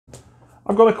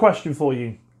I've got a question for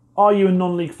you. Are you a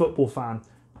non-league football fan?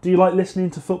 Do you like listening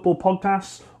to football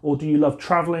podcasts, or do you love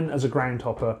travelling as a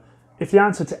groundhopper? If the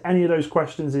answer to any of those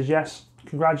questions is yes,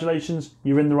 congratulations,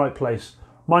 you're in the right place.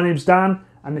 My name's Dan,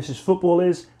 and this is Football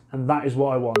Is, and that is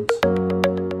what I want.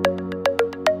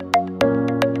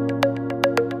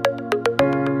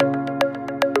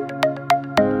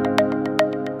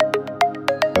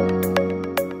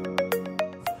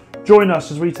 Join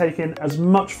us as we take in as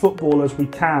much football as we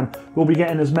can. We'll be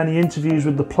getting as many interviews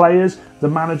with the players, the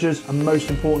managers, and most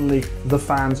importantly, the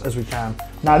fans as we can.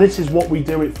 Now, this is what we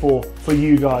do it for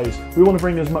you guys. We want to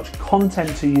bring as much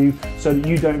content to you so that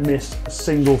you don't miss a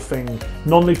single thing.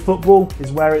 Non-league football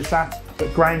is where it's at,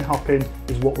 but ground hopping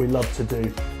is what we love to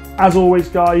do. As always,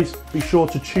 guys, be sure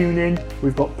to tune in.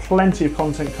 We've got plenty of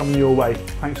content coming your way.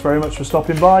 Thanks very much for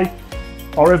stopping by.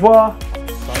 Au revoir.